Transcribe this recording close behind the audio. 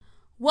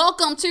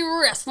Welcome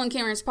to Wrestling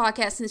Cameron's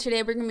podcast, and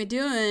today we're going to be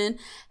doing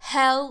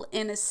Hell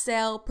in a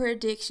Cell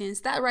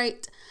predictions. That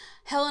right,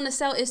 Hell in a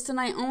Cell is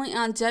tonight only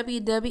on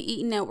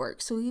WWE Network.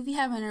 So if you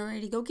haven't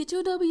already, go get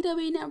your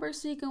WWE Network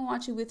so you can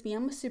watch it with me.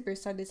 I'm super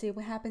excited to see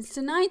what happens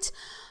tonight.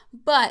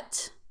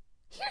 But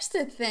here's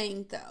the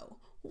thing, though.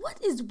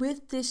 What is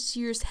with this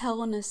year's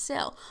Hell in a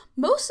Cell?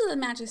 Most of the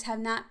matches have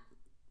not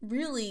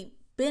really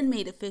been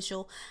made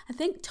official. I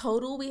think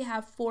total we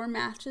have 4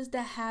 matches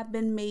that have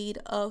been made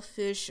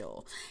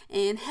official,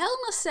 and Hell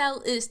in a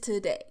Cell is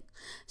today.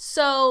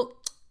 So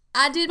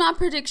I did my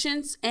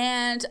predictions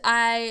and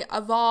I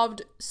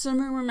evolved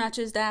some rumor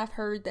matches that I've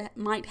heard that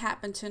might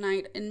happen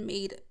tonight and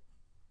made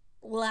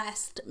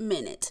last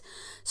minute.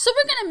 So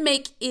we're gonna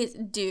make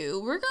it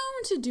do. We're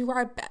going to do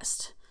our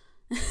best.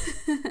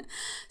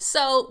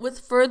 So,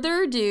 with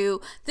further ado,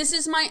 this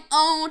is my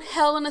own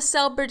Hell in a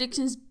Cell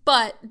predictions,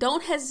 but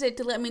don't hesitate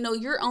to let me know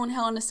your own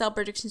Hell in a Cell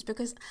predictions,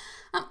 because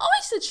I'm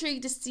always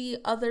intrigued to see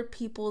other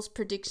people's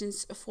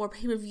predictions for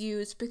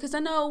pay-per-views, because I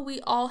know we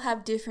all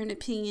have different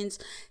opinions,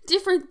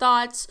 different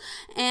thoughts,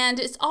 and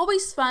it's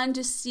always fun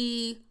to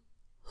see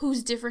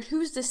who's different,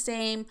 who's the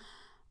same,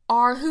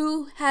 or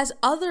who has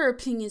other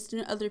opinions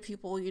than other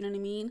people, you know what I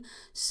mean?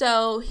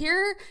 So,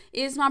 here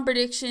is my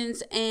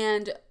predictions,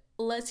 and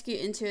let's get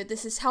into it.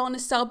 This is Hell in a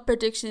Cell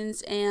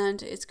predictions,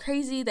 and it's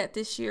crazy that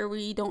this year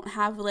we don't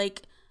have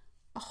like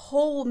a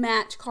whole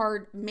match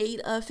card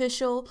made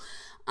official.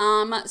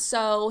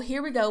 So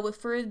here we go with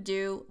further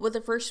ado with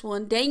the first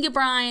one. Daniel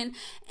Bryan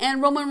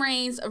and Roman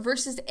Reigns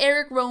versus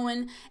Eric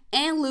Rowan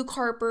and Luke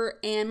Harper,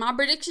 and my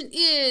prediction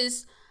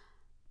is,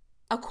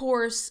 of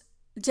course,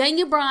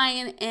 Daniel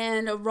Bryan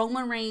and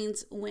Roman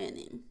Reigns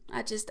winning.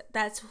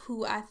 That's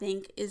who I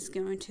think is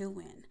going to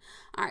win.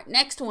 All right,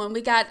 next one.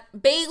 We got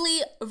Bayley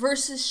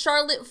versus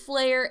Charlotte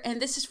Flair,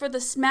 and this is for the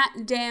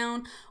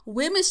SmackDown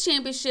Women's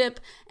Championship,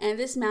 and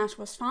this match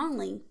was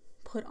finally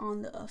put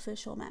on the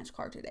official match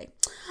card today.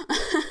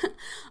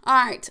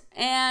 All right,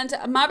 and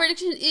my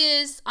prediction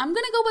is I'm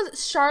going to go with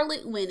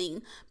Charlotte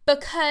winning,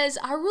 because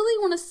I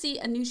really want to see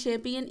a new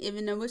champion,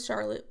 even though it's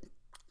Charlotte.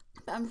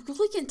 But I'm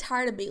really getting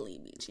tired of Bayley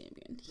being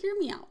champion. Hear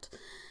me out.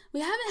 We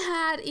haven't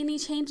had any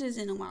changes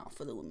in a while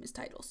for the women's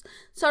titles.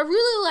 So I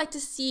really like to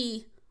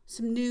see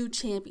some new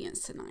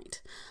champions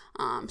tonight.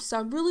 So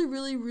I'm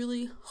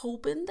really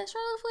hoping that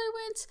Charlotte Flair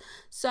wins.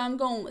 So I'm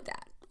going with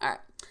that. All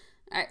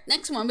right,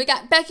 next one. We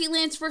got Becky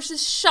Lynch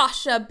versus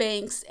Sasha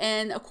Banks.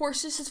 And of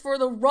course, this is for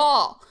the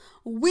Raw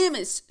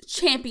Women's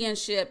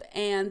Championship,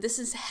 and this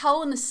is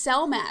Hell in a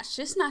Cell match.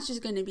 This match is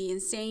going to be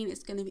insane.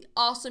 It's going to be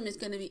awesome. It's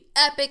going to be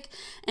epic,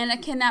 and I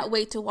cannot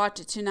wait to watch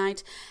it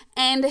tonight.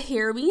 And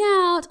hear me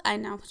out. I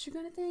know what you're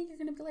going to think. You're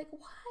going to be like,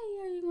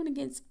 why are you going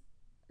against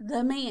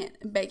the man,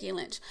 Becky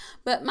Lynch?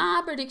 But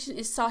my prediction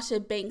is Sasha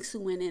Banks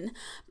winning,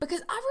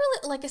 because I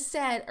really, like I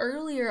said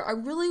earlier, I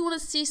really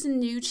want to see some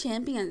new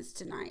champions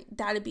tonight.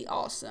 That'd be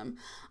awesome.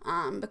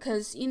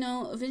 Because, you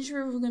know, eventually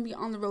we're going to be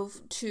on the road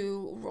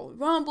to Royal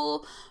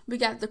Rumble. We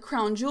got the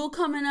Crown Jewel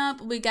coming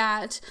up. We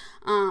got,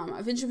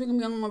 eventually we're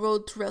going to be on the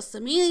road to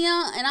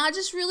WrestleMania. And I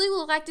just really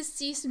would like to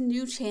see some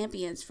new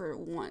champions for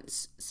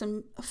once.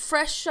 Some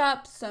fresh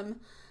up, some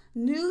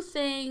new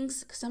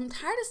things, because I'm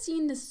tired of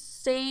seeing the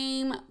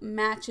same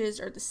matches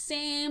or the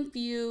same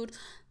feud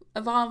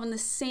involving the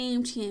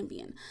same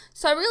champion.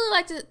 So I really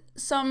like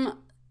some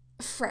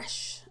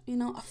fresh,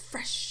 a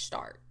fresh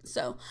start.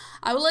 So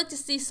I would like to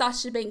see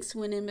Sasha Banks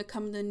win and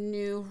become the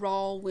new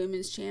Raw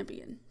Women's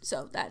Champion.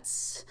 So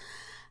that's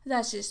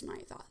just my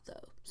thought,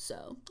 though.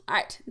 So, all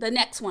right, the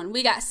next one,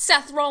 we got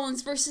Seth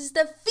Rollins versus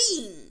The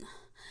Fiend.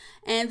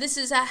 And this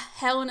is a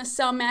Hell in a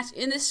Cell match,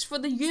 and this is for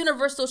the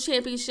Universal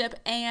Championship,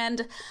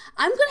 and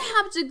I'm going to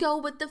have to go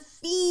with The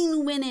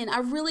Fiend winning. I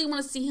really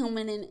want to see him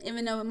winning,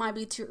 even though it might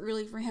be too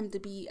early for him to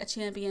be a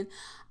champion.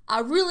 I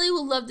really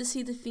would love to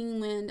see The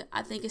Fiend win.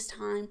 I think it's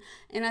time,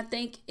 and I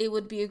think it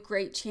would be a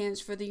great chance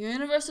for the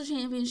Universal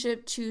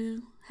Championship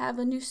to have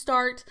a new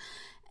start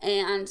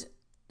and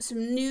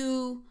some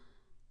new,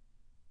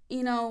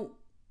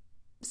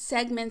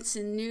 segments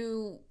and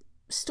new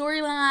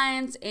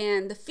storylines.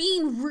 And The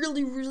Fiend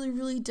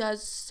really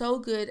does so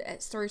good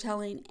at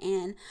storytelling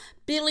and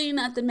building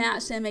up the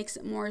match that makes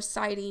it more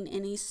exciting,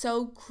 and he's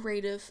so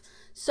creative.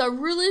 So I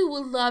really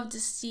would love to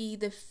see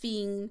The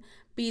Fiend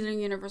be the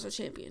Universal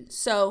Champion.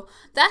 So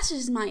that's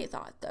just my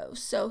thought, though.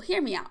 So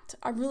hear me out.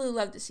 I really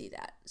love to see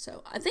that.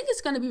 So I think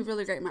it's going to be a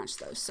really great match,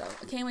 though. So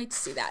I can't wait to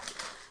see that.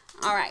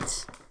 All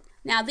right.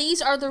 Now,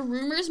 these are the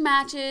rumors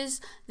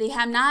matches. They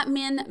have not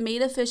been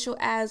made official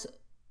as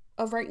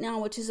of right now,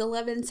 which is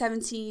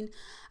 11/17.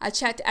 I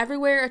checked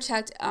everywhere. I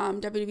checked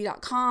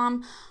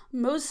WWE.com.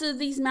 Most of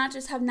these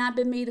matches have not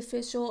been made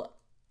official.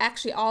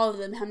 Actually, all of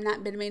them have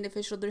not been made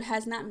official. There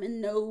has not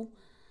been no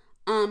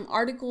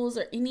articles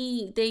or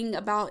anything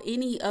about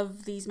any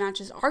of these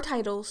matches or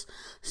titles.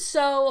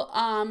 So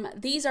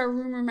these are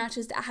rumor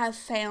matches that I have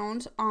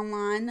found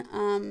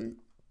online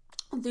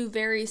through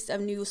various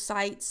news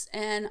sites,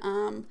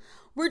 and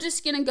we're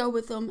just gonna go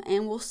with them,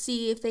 and we'll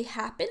see if they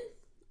happen.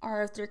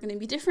 or if they're going to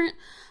be different.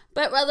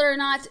 But whether or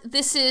not,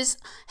 this is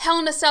Hell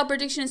in a Cell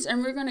predictions,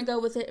 and we're going to go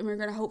with it, and we're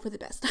going to hope for the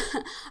best.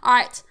 All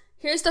right.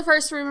 Here's the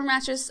first rumor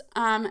matches.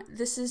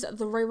 This is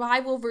the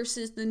Revival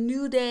versus the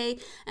New Day,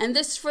 and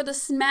this is for the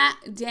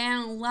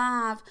SmackDown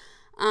Live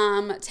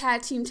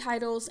tag team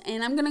titles.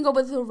 And I'm gonna go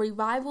with the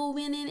Revival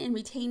winning and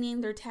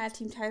retaining their tag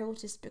team title,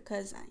 just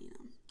because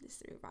it's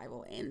the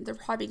Revival, and they're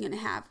probably gonna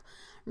have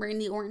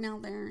Randy Orton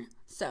out there.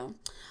 So,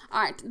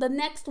 all right, the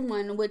next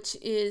one, which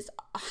is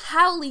a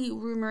highly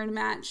rumored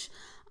match.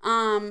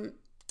 And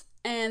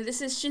this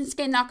is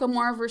Shinsuke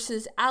Nakamura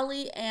versus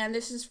Ali, and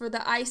this is for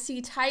the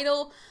IC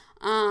title.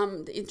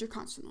 The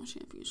Intercontinental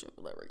Championship.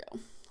 There we go.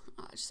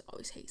 I just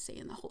always hate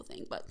saying the whole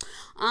thing, but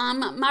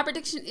my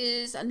prediction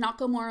is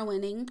Nakamura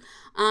winning.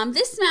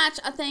 This match,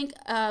 I think,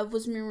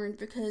 was rumored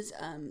because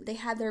they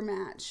had their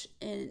match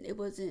and it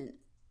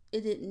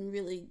didn't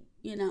really,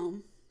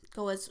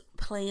 go as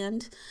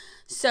planned.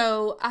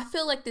 So I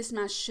feel like this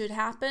match should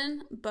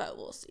happen, but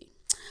we'll see.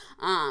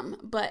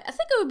 But I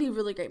think it would be a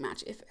really great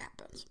match if it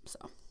happens. So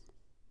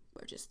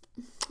we're just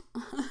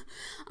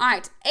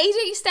alright,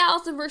 AJ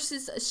Styles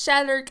versus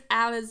Cedric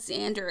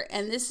Alexander,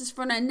 and this is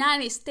for the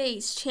United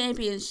States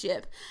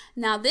Championship.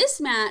 Now this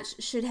match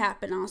should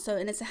happen also,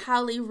 and it's a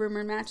highly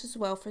rumored match as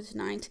well for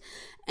tonight.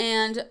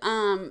 And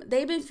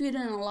they've been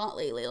feuding a lot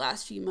lately,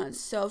 last few months,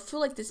 so I feel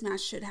like this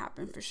match should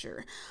happen for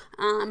sure.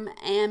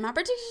 And my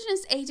prediction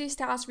is AJ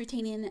Styles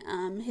retaining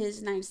his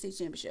United States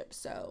Championship.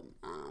 So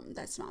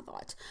that's my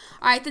thought.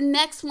 Alright, the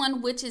next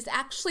one, which is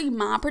actually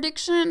my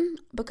prediction,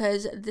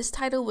 because this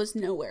title was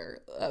nowhere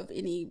of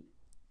any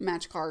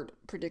match card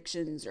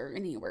predictions or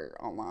anywhere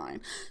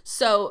online.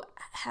 So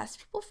has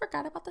people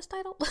forgot about this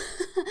title?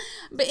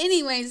 But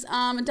anyways,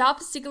 Dolph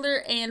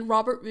Ziggler and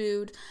Robert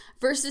Roode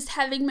versus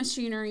Heavy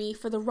Machinery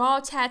for the Raw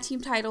Tag Team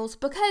titles,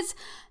 because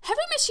Heavy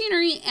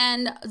Machinery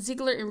and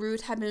Ziggler and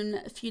Roode have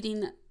been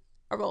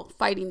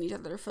fighting each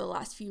other for the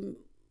last few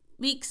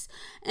weeks,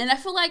 and I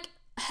feel like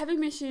Heavy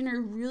Machinery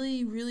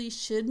really, really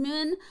should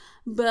win,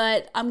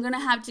 but I'm gonna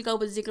have to go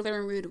with Ziggler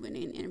and Roode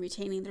winning and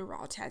retaining the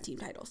Raw Tag Team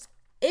titles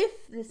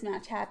if this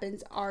match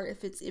happens, or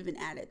if it's even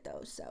added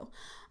though. So,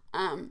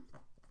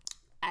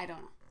 I don't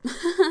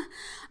know.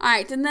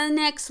 Alright, and then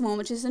the next one,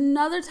 which is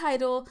another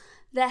title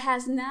that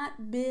has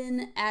not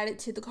been added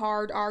to the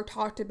card or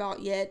talked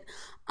about yet.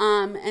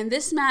 And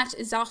this match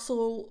is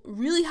also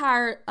really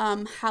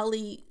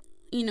highly,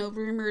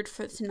 rumored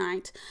for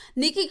tonight.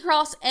 Nikki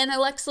Cross and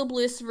Alexa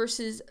Bliss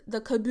versus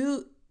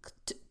the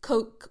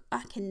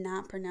I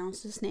cannot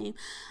pronounce this name.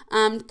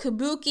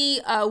 Kabuki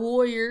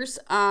Warriors.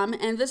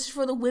 And this is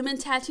for the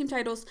women's tag team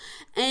titles.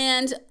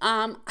 And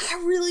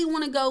I really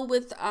want to go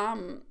with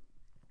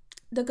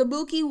the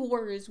Kabuki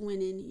Warriors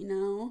winning,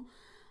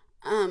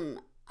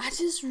 I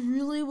just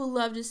really would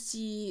love to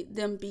see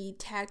them be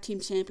tag team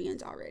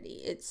champions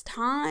already. It's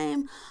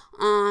time.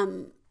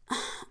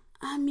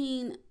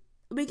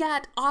 We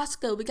got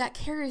Asuka, we got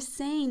Kairi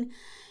Sane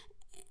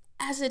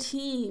as a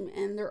team,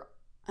 and they're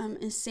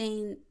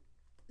insane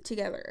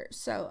together.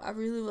 So I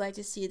really would like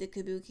to see the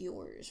Kabuki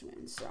Warriors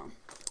win. So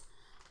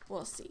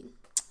we'll see.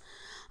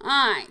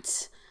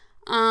 Alright.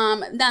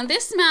 Now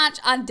this match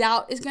I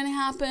doubt is going to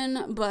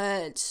happen,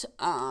 but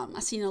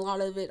I've seen a lot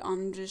of it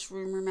on just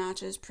rumor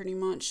matches, pretty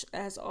much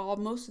as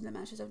most of the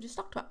matches I've just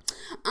talked about.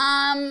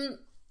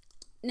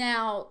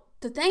 Now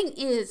the thing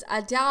is,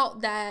 I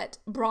doubt that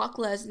Brock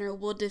Lesnar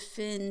will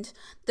defend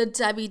the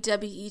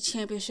WWE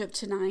Championship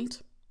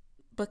tonight,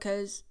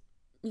 because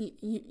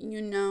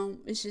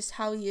it's just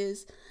how he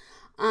is.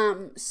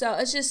 So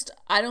it's just,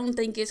 I don't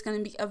think it's going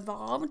to be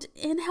involved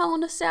in Hell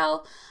in a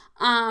Cell.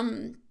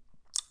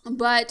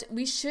 But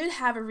we should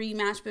have a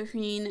rematch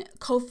between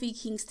Kofi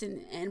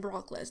Kingston and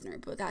Brock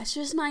Lesnar. But that's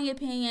just my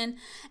opinion.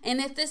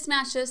 And if this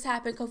match does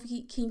happen,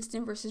 Kofi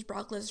Kingston versus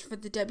Brock Lesnar for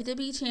the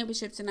WWE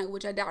Championship tonight,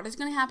 which I doubt is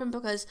going to happen,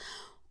 because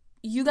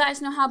you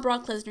guys know how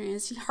Brock Lesnar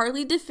is. He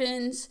hardly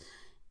defends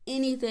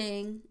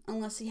anything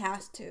unless he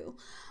has to.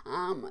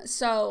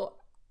 So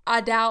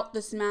I doubt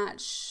this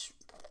match,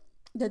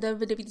 the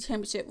WWE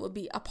Championship, will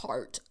be a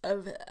part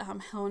of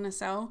Hell in a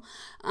Cell.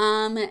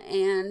 And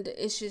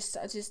it's just,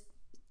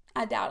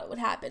 I doubt it would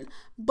happen.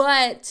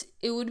 But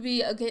it would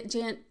be a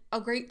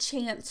great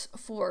chance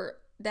for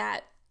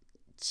that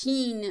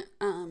Teen,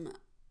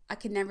 I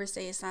can never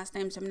say his last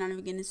name, so I'm not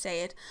even going to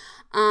say it,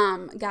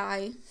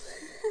 guy,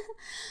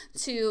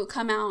 to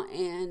come out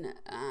and,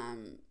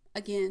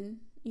 again,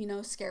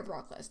 scare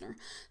Brock Lesnar.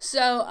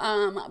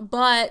 So,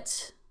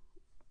 but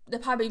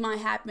that probably might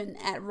happen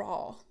at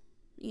Raw.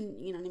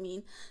 You know what I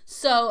mean?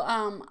 So,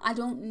 I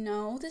don't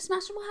know this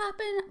match will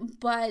happen,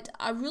 but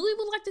I really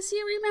would like to see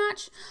a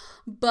rematch.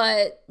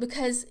 But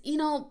because,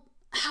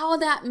 how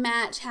that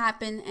match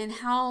happened and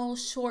how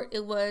short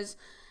it was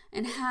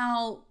and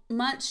how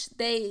much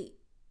they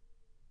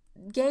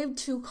gave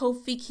to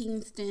Kofi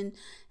Kingston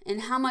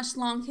and how much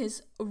long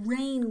his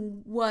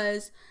reign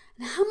was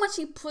and how much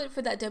he put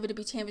for that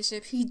WWE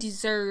Championship, he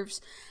deserves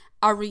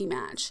a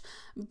rematch.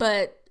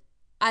 But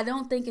I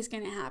don't think it's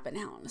going to happen,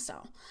 Hell in a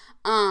Cell.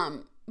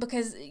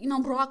 because,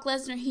 Brock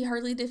Lesnar, he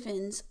hardly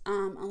defends,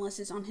 unless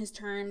it's on his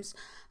terms.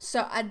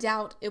 So I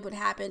doubt it would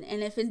happen.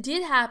 And if it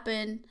did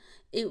happen,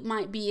 it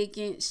might be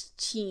against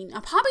Chin.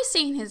 I'm probably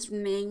saying his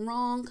name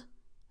wrong.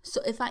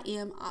 So if I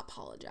am, I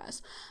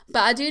apologize.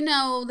 But I do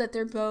know that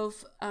they're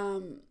both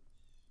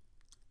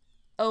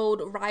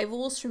old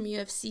rivals from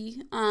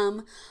UFC.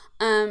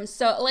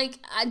 So like,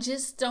 I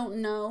just don't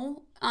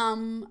know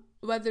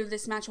whether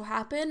this match will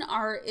happen,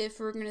 or if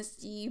we're gonna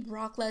see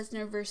Brock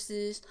Lesnar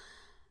versus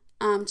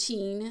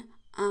Chin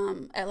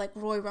at like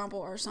Royal Rumble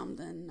or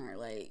something, or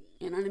like,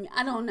 you know what I mean?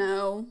 I don't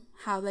know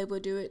how they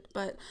would do it,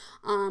 but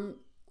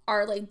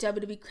or like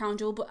WWE Crown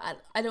Jewel, but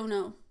I don't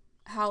know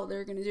how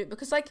they're gonna do it,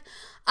 because like,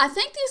 I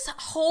think this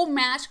whole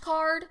match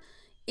card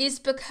is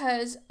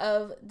because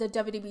of the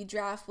WWE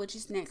draft, which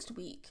is next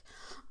week.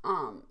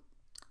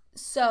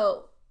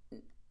 So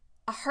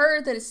I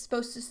heard that it's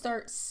supposed to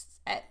start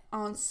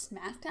on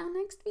SmackDown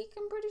next week,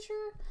 I'm pretty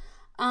sure.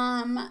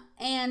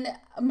 And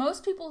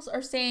most people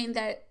are saying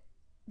that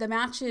the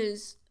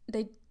matches,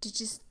 they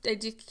just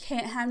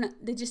can't have,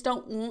 they just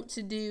don't want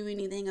to do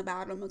anything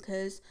about them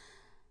because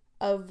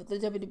of the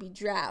WWE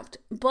draft.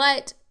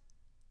 But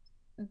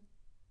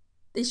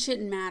it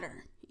shouldn't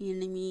matter, you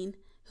know what I mean?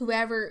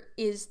 Whoever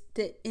is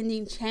the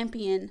ending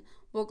champion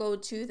will go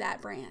to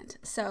that brand.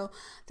 So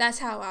that's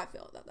how I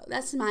feel, though.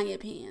 That's my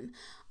opinion.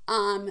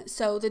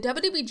 So the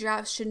WWE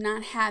draft should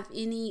not have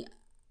any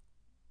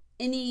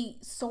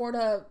sort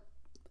of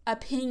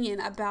opinion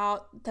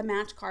about the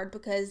match card,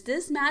 because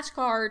this match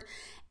card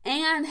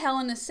and Hell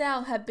in a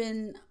Cell have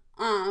been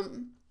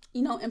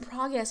in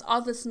progress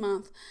all this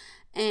month,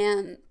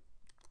 and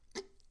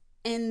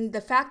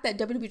the fact that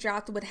WWE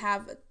draft would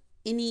have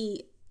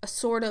any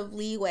sort of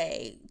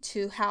leeway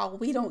to how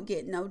we don't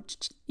get no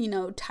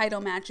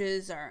title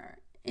matches or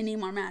any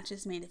more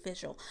matches made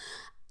official,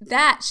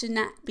 that should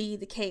not be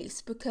the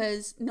case,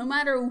 because no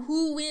matter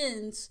who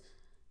wins,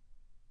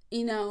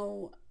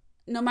 no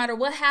matter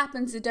what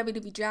happens in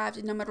WWE draft,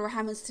 and no matter what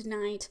happens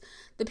tonight,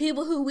 the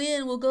people who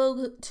win will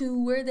go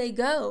to where they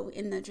go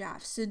in the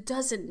draft. So it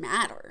doesn't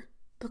matter,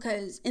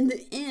 because in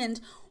the end,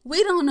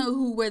 we don't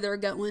know where they're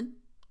going,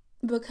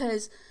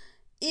 because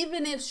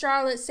even if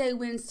Charlotte, say,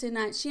 wins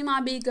tonight, she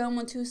might be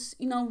going to,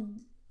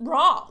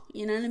 Raw.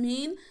 You know what I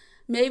mean?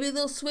 Maybe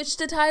they'll switch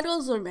the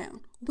titles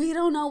around. We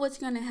don't know what's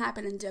going to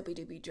happen in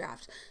WWE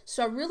draft.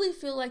 So I really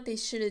feel like they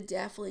should have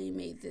definitely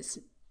made this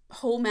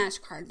whole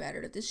match card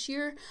better this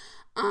year.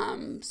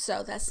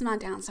 So that's my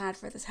downside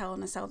for this Hell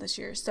in a Cell this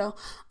year. So,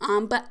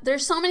 but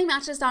there's so many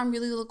matches that I'm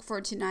really looking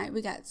forward to tonight.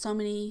 We got so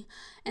many,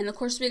 and of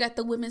course we got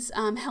the women's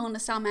Hell in a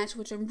Cell match,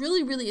 which I'm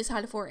really, really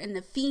excited for. And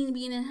the Fiend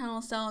being in Hell in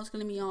a Cell is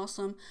going to be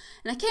awesome.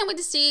 And I can't wait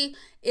to see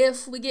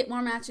if we get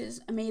more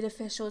matches made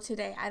official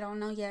today. I don't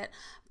know yet.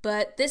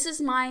 But this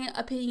is my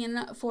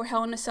opinion for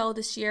Hell in a Cell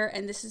this year,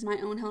 and this is my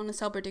own Hell in a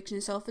Cell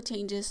prediction. So if it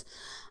changes,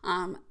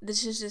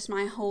 this is just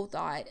my whole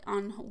thought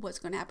on what's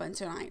going to happen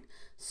tonight.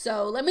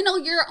 So let me know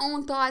your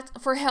own thoughts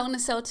for Hell in a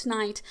Cell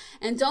tonight.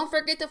 And don't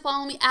forget to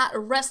follow me at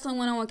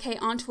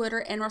Wrestling101K on Twitter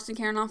and Wrestling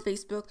Karen on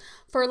Facebook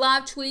for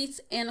live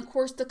tweets, and of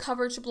course the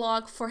coverage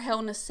blog for Hell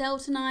in a Cell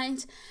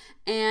tonight.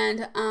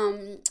 And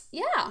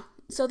yeah.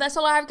 So that's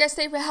all I have, guys,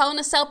 today for Hell in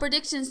a Cell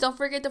predictions. Don't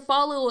forget to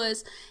follow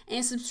us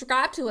and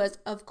subscribe to us,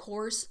 of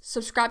course.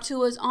 Subscribe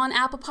to us on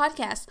Apple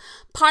Podcasts,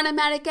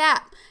 Podomatic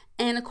app,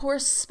 and, of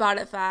course,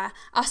 Spotify.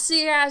 I'll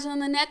see you guys on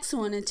the next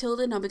one. Until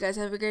then, hope you guys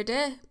have a great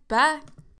day. Bye.